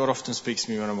 and God often speaks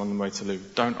to me when I'm on the way to the loo.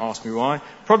 Don't ask me why.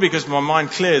 Probably because my mind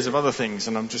clears of other things,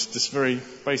 and I'm just very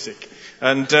basic.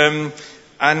 And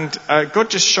God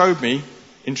just showed me,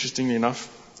 interestingly enough,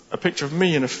 a picture of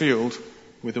me in a field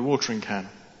with a watering can.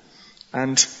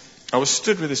 And I was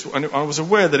stood with this, and I was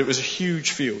aware that it was a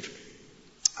huge field.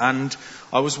 And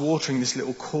I was watering this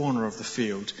little corner of the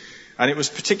field. And it was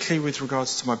particularly with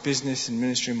regards to my business and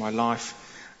ministry in my life.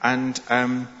 And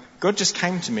God just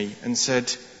came to me and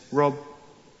said, Rob,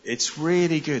 it's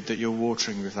really good that you're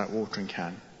watering with that watering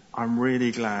can. I'm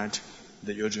really glad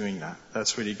that you're doing that.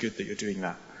 That's really good that you're doing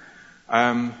that.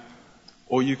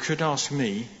 Or you could ask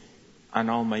me, and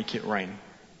I'll make it rain.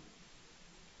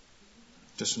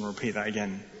 Just want to repeat that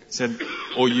again. He said,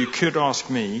 or you could ask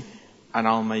me, and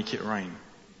I'll make it rain.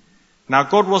 Now,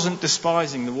 God wasn't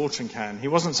despising the watering can. He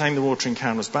wasn't saying the watering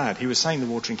can was bad. He was saying the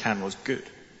watering can was good.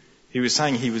 He was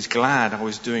saying he was glad I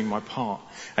was doing my part.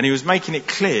 And he was making it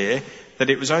clear that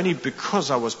it was only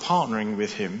because I was partnering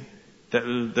with him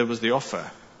that there was the offer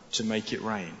to make it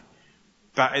rain.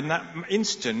 But in that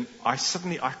instant, I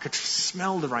could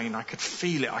smell the rain, I could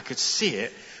feel it, I could see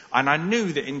it, and I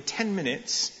knew that in 10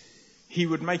 minutes, he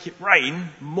would make it rain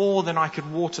more than I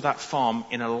could water that farm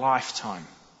in a lifetime.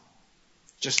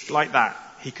 Just like that,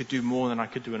 he could do more than I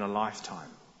could do in a lifetime.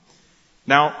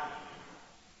 Now,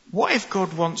 what if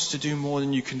God wants to do more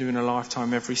than you can do in a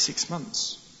lifetime every 6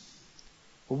 months?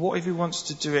 Or what if he wants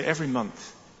to do it every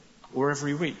month? Or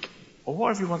every week? Or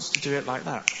what if he wants to do it like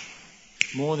that?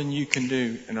 More than you can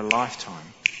do in a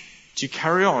lifetime. Do you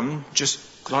carry on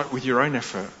just like with your own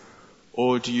effort?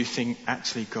 Or do you think,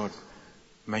 actually, God,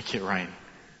 make it rain.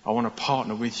 I want to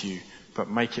partner with you, but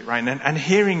make it rain. And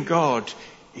hearing God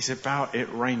is about it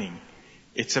raining.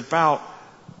 It's about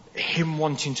him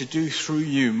wanting to do through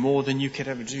you more than you could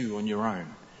ever do on your own.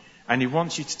 And he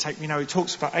wants you to take, he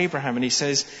talks about Abraham and he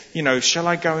says, shall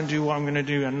I go and do what I'm going to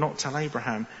do and not tell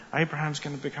Abraham? Abraham's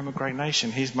going to become a great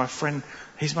nation. He's my friend.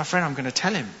 I'm going to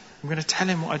tell him. I'm going to tell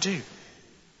him what I do.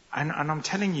 And I'm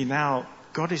telling you now,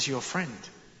 God is your friend.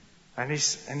 And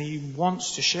he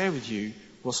wants to share with you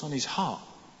what's on his heart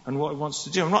and what he wants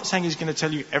to do. I'm not saying he's going to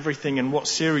tell you everything and what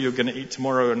cereal you're going to eat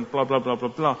tomorrow and blah, blah, blah, blah,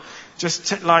 blah. Just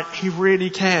he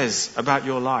really cares about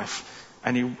your life.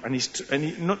 And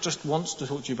he not just wants to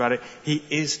talk to you about it, he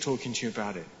is talking to you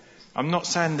about it. I'm not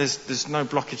saying there's no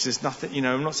blockage, there's nothing,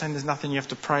 I'm not saying there's nothing you have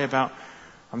to pray about.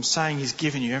 I'm saying he's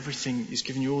given you everything, he's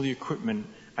given you all the equipment,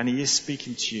 and he is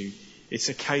speaking to you. It's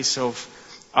a case of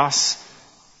us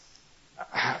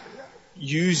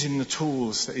using the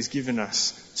tools that he's given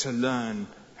us to learn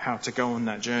how to go on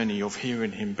that journey of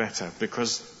hearing him better,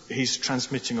 because he's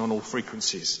transmitting on all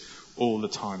frequencies all the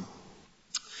time.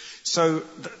 So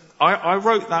I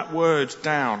wrote that word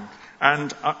down,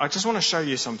 and I just want to show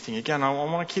you something. Again, I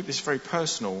want to keep this very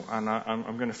personal, and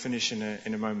I'm going to finish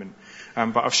in a moment.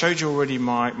 But I've showed you already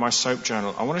my soap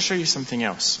journal. I want to show you something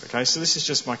else. Okay, so this is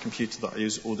just my computer that I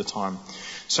use all the time.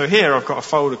 So here I've got a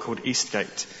folder called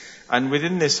Eastgate, and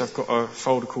within this I've got a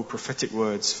folder called Prophetic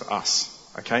Words for Us.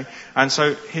 Okay, and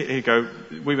so here you go.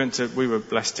 We were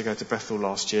blessed to go to Bethel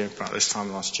last year, about this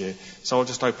time last year. So I'll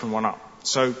just open one up.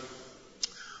 So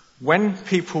when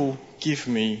people give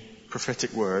me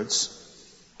prophetic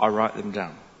words, I write them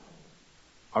down.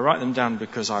 I write them down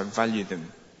because I value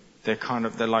them. They're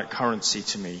like currency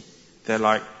to me. They're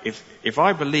like, if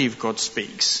I believe God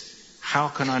speaks, how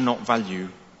can I not value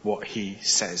what he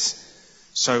says?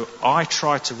 So I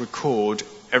try to record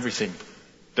everything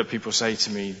that people say to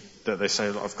me, that they say,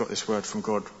 I've got this word from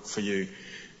God for you.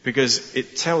 Because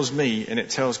it tells me and it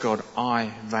tells God,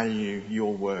 I value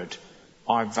your word.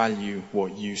 I value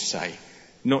what you say.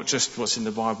 Not just what's in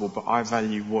the Bible, but I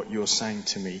value what you're saying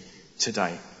to me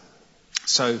today.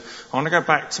 So I want to go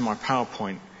back to my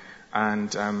PowerPoint,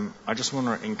 and I just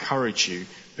want to encourage you,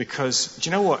 because do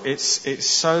you know what? It's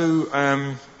so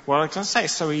well, I don't say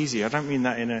it's so easy. I don't mean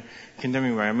that in a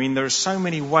condemning way. I mean there are so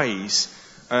many ways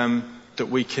that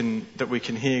we can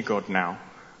hear God now.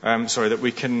 That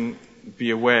we can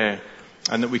be aware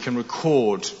and that we can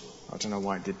record. I don't know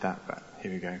why I did that, but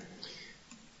here we go.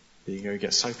 There you go,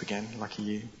 get soap again, lucky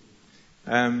you.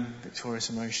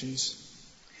 Victorious Emotions.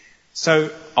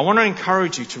 So I want to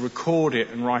encourage you to record it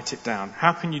and write it down.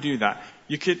 How can you do that?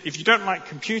 You could, if you don't like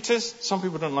computers, some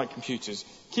people don't like computers,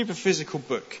 keep a physical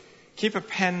book. Keep a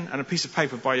pen and a piece of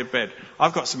paper by your bed.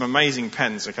 I've got some amazing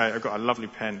pens, okay? I've got a lovely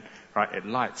pen, right? It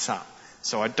lights up.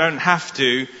 So I don't have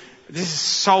to. This has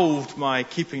solved my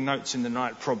keeping notes in the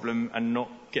night problem and not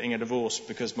getting a divorce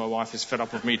because my wife is fed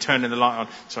up with me turning the light on.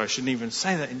 So I shouldn't even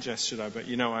say that in jest, should I? But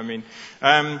you know what I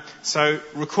mean. So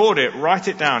record it, write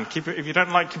it down. Keep it. If you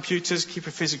don't like computers, keep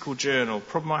a physical journal.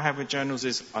 Problem I have with journals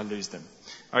is I lose them.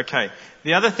 Okay.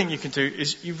 The other thing you can do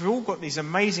is you've all got these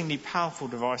amazingly powerful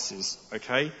devices,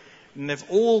 okay? And they've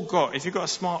all got, if you've got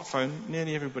a smartphone,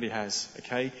 nearly everybody has,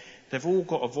 okay? They've all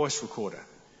got a voice recorder.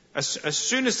 As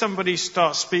soon as somebody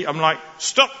starts speaking, I'm like,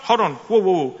 stop, hold on, whoa,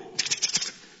 whoa, whoa.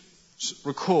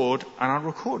 Record, and I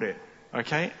record it,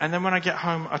 okay? And then when I get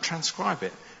home, I transcribe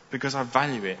it, because I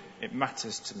value it. It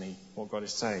matters to me, what God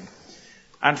is saying.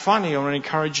 And finally, I want to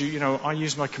encourage you, I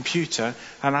use my computer,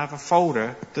 and I have a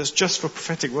folder that's just for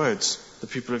prophetic words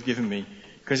that people have given me,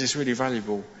 because it's really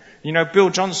valuable. Bill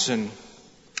Johnson,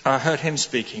 I heard him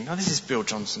speaking. Now, this is Bill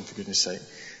Johnson, for goodness sake.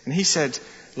 And he said,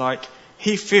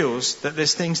 he feels that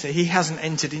there's things that he hasn't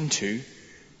entered into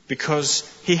because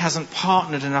he hasn't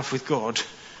partnered enough with God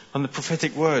on the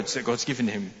prophetic words that God's given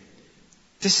him.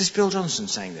 This is Bill Johnson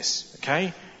saying this,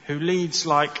 okay? Who leads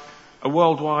a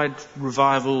worldwide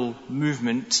revival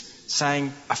movement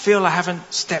saying, I feel I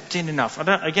haven't stepped in enough.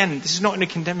 Again, this is not in a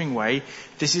condemning way.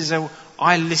 This is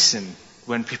I listen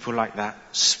when people like that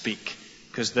speak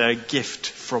because they're a gift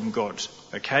from God,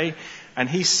 okay? And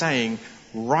he's saying,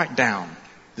 write down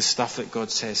the stuff that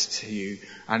God says to you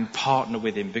and partner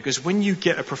with him. Because when you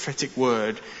get a prophetic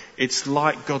word, it's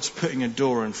like God's putting a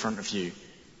door in front of you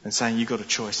and saying, you've got a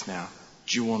choice now.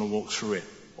 Do you want to walk through it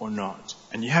or not?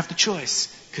 And you have the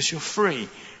choice because you're free.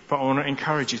 But I want to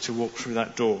encourage you to walk through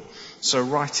that door. So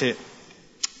write it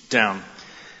down.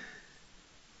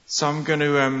 So I'm going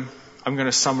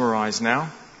to summarize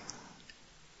now.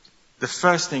 The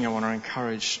first thing I want to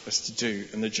encourage us to do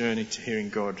in the journey to hearing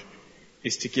God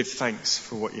is to give thanks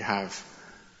for what you have.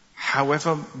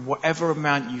 Whatever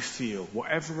amount you feel,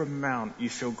 whatever amount you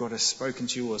feel God has spoken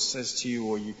to you or says to you,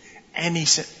 or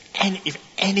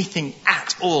if anything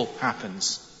at all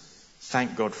happens,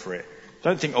 thank God for it.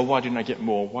 Don't think, why didn't I get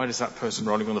more? Why does that person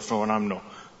rolling on the floor and I'm not?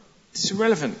 It's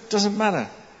irrelevant. Doesn't matter.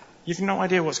 You've no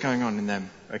idea what's going on in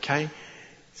them, okay?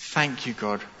 Thank you,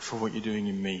 God, for what you're doing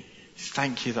in me.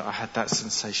 Thank you that I had that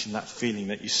sensation, that feeling,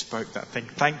 that you spoke that thing.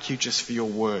 Thank you just for your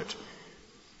word.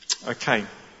 Okay.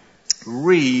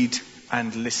 Read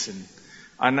and listen.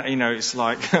 And, it's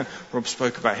like Rob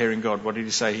spoke about hearing God. What did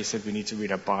he say? He said we need to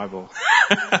read our Bible.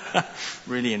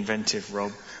 Really inventive,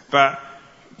 Rob. But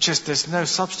there's no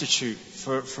substitute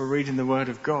for reading the Word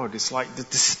of God. It's like the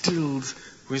distilled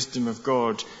wisdom of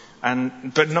God.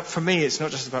 But not for me, it's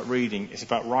not just about reading. It's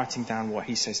about writing down what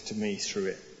he says to me through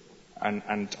it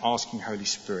and asking Holy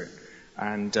Spirit.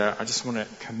 And I just want to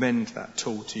commend that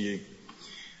tool to you.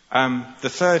 The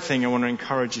third thing I want to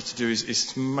encourage you to do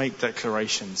is to make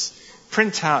declarations.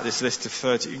 Print out this list of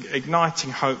 30,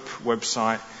 Igniting Hope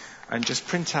website, and just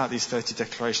print out these 30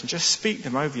 declarations. Just speak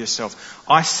them over yourself.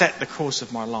 I set the course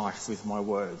of my life with my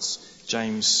words.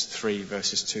 James 3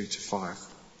 verses 2 to 5.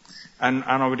 And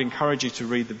I would encourage you to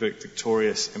read the book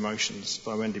Victorious Emotions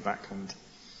by Wendy Backlund.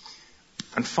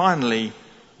 And finally,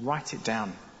 write it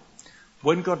down.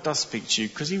 When God does speak to you,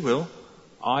 because he will,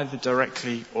 either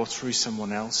directly or through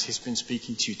someone else, he's been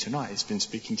speaking to you tonight. He's been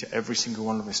speaking to every single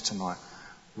one of us tonight.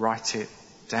 Write it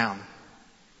down.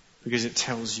 Because it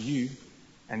tells you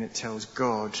and it tells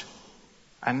God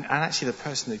and actually the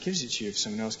person that gives it to you, if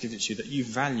someone else gives it to you, that you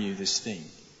value this thing.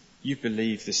 You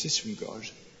believe this is from God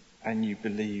and you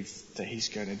believe that he's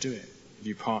going to do it if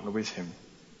you partner with him.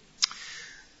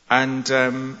 And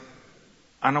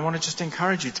I want to just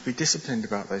encourage you to be disciplined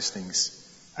about those things.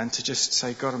 And to just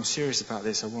say, God, I'm serious about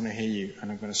this. I want to hear you.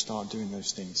 And I'm going to start doing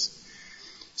those things.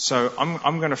 So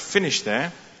I'm going to finish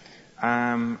there.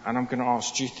 And I'm going to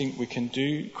ask, do you think we can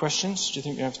do questions? Do you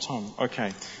think we have time?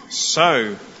 Okay.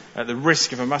 So, at the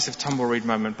risk of a massive tumbleweed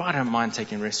moment, but I don't mind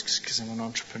taking risks because I'm an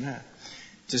entrepreneur.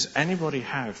 Does anybody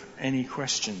have any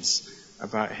questions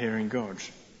about hearing God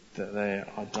that they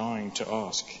are dying to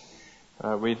ask?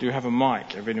 We do have a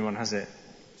mic if anyone has it.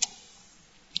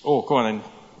 Oh, go on then.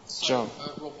 So,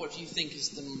 Rob, what do you think is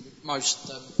the most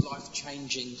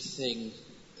life-changing thing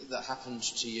that happened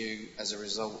to you as a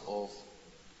result of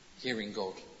hearing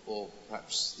God? Or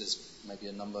perhaps there's maybe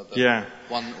a number, but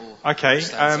one or... Okay,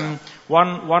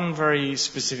 one very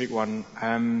specific one.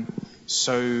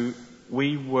 So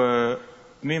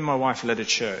me and my wife led a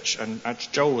church, and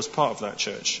Joel was part of that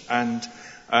church. And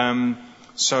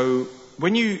so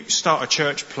when you start a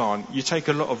church plant, you take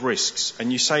a lot of risks,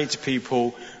 and you say to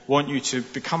people, want you to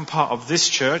become part of this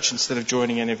church instead of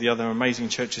joining any of the other amazing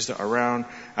churches that are around.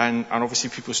 And obviously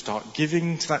people start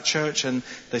giving to that church, and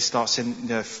they start seeing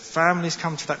their families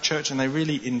come to that church, and they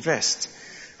really invest.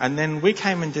 And then we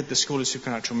came and did the School of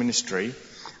Supernatural Ministry,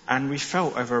 and we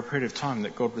felt over a period of time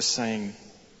that God was saying,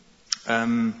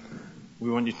 I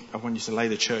want you to lay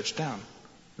the church down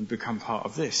and become part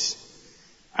of this.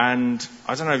 And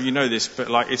I don't know if you know this, but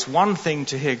like, it's one thing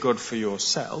to hear God for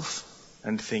yourself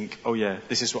and think, oh yeah,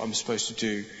 this is what I'm supposed to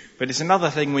do. But it's another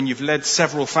thing when you've led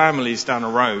several families down a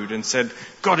road and said,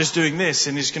 God is doing this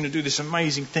and he's going to do this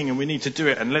amazing thing and we need to do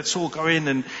it, and let's all go in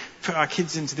and put our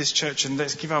kids into this church and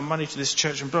let's give our money to this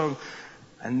church and blah.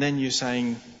 And then you're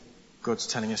saying, God's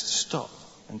telling us to stop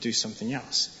and do something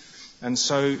else. And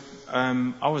so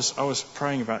I was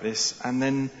praying about this, and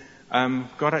then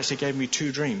God actually gave me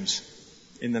 2 dreams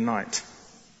in the night.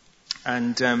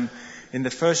 And in the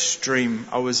first dream,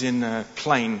 I was in a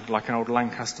plane, like an old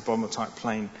Lancaster bomber type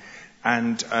plane,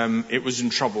 and it was in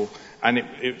trouble, and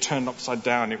it turned upside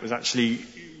down. It was actually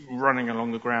running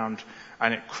along the ground,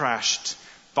 and it crashed.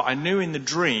 But I knew in the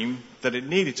dream that it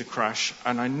needed to crash,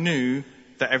 and I knew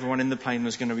that everyone in the plane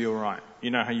was going to be all right. You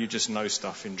know how you just know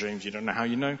stuff in dreams, you don't know how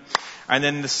you know. And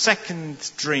then the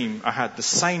second dream I had, the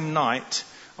same night,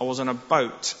 I was on a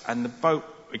boat, and the boat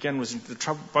again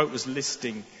boat was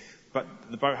listing, but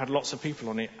the boat had lots of people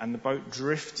on it, and the boat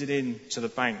drifted in to the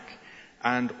bank,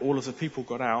 and all of the people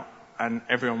got out, and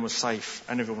everyone was safe,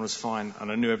 and everyone was fine,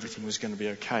 and I knew everything was going to be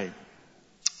okay.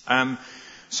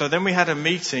 So then we had a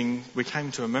meeting. We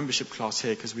came to a membership class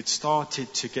here because we'd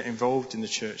started to get involved in the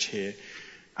church here,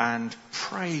 and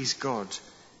praise God,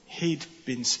 he'd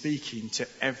been speaking to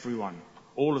everyone,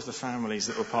 all of the families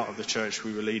that were part of the church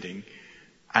we were leading,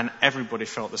 and everybody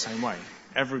felt the same way.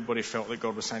 Everybody felt that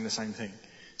God was saying the same thing.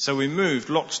 So we moved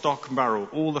lock, stock and barrel.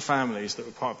 All the families that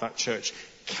were part of that church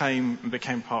came and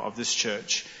became part of this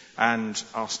church and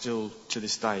are still to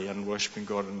this day and worshipping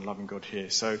God and loving God here.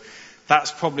 So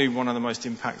that's probably one of the most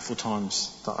impactful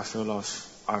times that I feel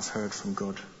I've heard from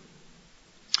God.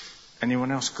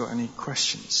 Anyone else got any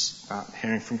questions about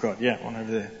hearing from God? Yeah, one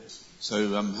over there.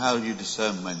 So how do you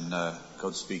discern when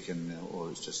God's speaking, or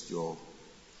it's just your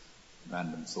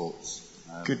random thoughts?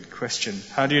 Good question.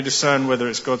 How do you discern whether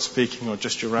it's God speaking or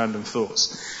just your random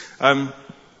thoughts?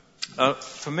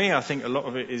 For me, I think a lot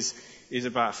of it is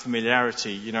about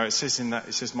familiarity. You know, it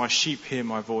says, my sheep hear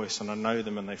my voice and I know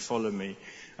them and they follow me.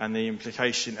 And the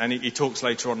implication, and he talks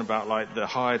later on about like the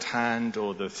hired hand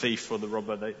or the thief or the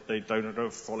robber, they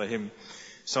don't follow him.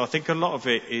 So I think a lot of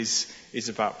it is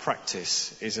about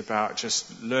practice, is about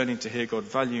just learning to hear God,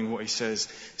 valuing what he says,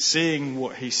 seeing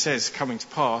what he says coming to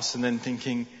pass, and then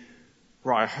thinking,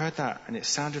 right, I heard that and it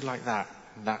sounded like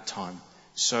that time.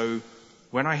 So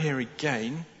when I hear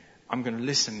again, I'm going to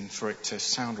listen for it to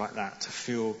sound like that, to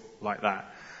feel like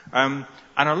that. And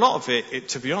a lot of it,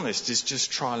 to be honest, is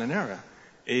just trial and error,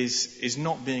 is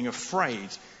not being afraid.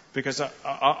 Because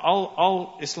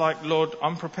it's like, Lord,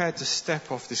 I'm prepared to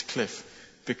step off this cliff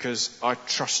because I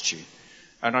trust you.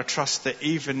 And I trust that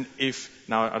even if,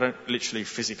 now I don't literally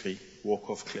physically walk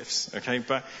off cliffs, okay,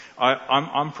 but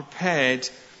I'm prepared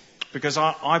because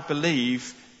I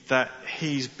believe that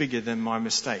he's bigger than my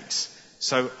mistakes.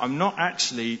 So I'm not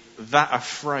actually that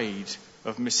afraid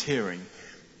of mishearing,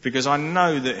 because I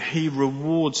know that he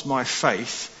rewards my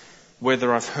faith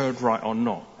whether I've heard right or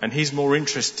not. And he's more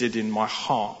interested in my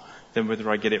heart than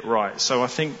whether I get it right. So I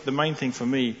think the main thing for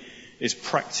me is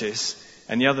practice.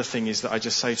 And the other thing is that I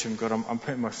just say to him, God, I'm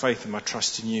putting my faith and my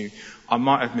trust in you. I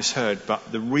might have misheard,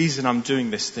 but the reason I'm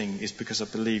doing this thing is because I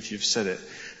believe you've said it.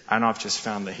 And I've just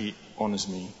found that he honours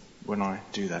me when I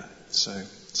do that. So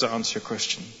does that answer your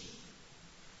question?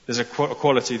 There's a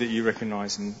quality that you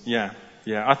recognise, and yeah.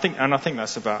 I think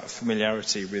that's about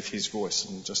familiarity with his voice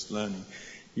and just learning.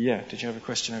 Yeah, did you have a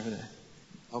question over there?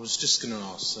 I was just going to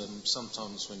ask,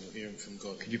 sometimes when you're hearing from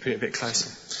God... Could you put it a bit closer?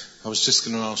 I was just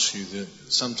going to ask you that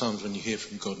sometimes when you hear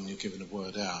from God and you're giving a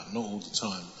word out, not all the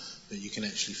time, but you can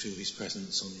actually feel his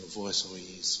presence on your voice, or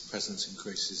his presence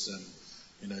increases,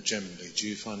 generally. Do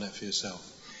you find that for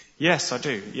yourself? Yes, I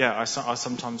do. Yeah, I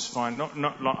sometimes find,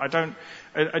 not like I don't,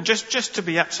 and just to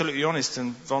be absolutely honest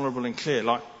and vulnerable and clear,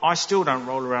 like I still don't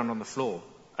roll around on the floor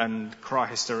and cry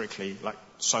hysterically, like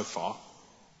so far.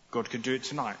 God could do it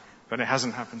tonight, but it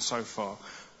hasn't happened so far.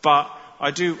 But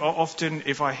I do often,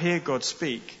 if I hear God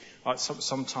speak,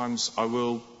 sometimes I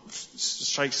will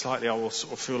shake slightly. I will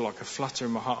sort of feel like a flutter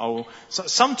in my heart.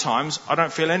 Sometimes I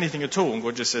don't feel anything at all, and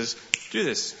God just says, "Do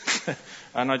this,"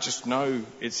 and I just know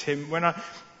it's Him.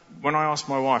 When I asked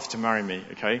my wife to marry me,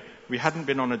 okay, we hadn't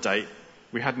been on a date,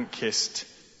 We hadn't kissed.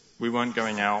 We weren't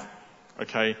going out.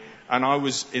 Okay? And I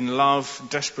was in love,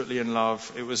 desperately in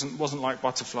love. It wasn't like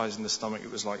butterflies in the stomach.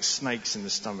 It was like snakes in the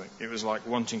stomach. It was like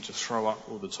wanting to throw up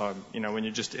all the time. You know, when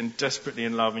you're just desperately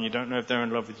in love and you don't know if they're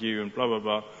in love with you and blah, blah,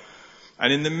 blah.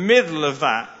 And in the middle of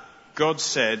that, God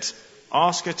said,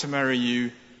 ask her to marry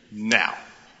you now.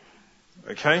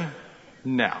 Okay?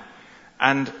 Now.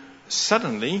 And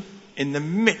suddenly, in the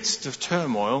midst of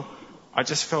turmoil, I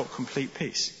just felt complete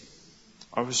peace.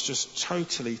 I was just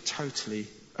totally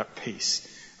at peace.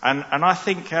 And I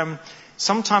think,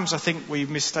 sometimes I think we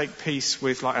mistake peace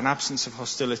with like an absence of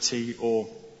hostility or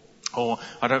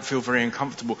I don't feel very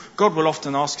uncomfortable. God will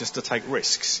often ask us to take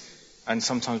risks. And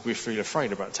sometimes we feel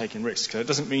afraid about taking risks. It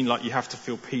doesn't mean like you have to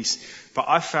feel peace. But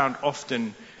I've found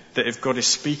often that if God is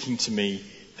speaking to me,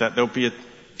 that there'll be a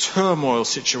turmoil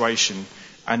situation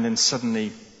and then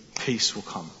suddenly peace will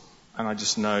come. And I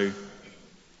just know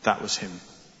that was him.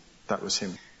 That was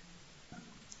him.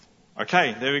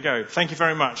 Okay, there we go. Thank you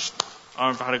very much.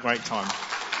 I've had a great time.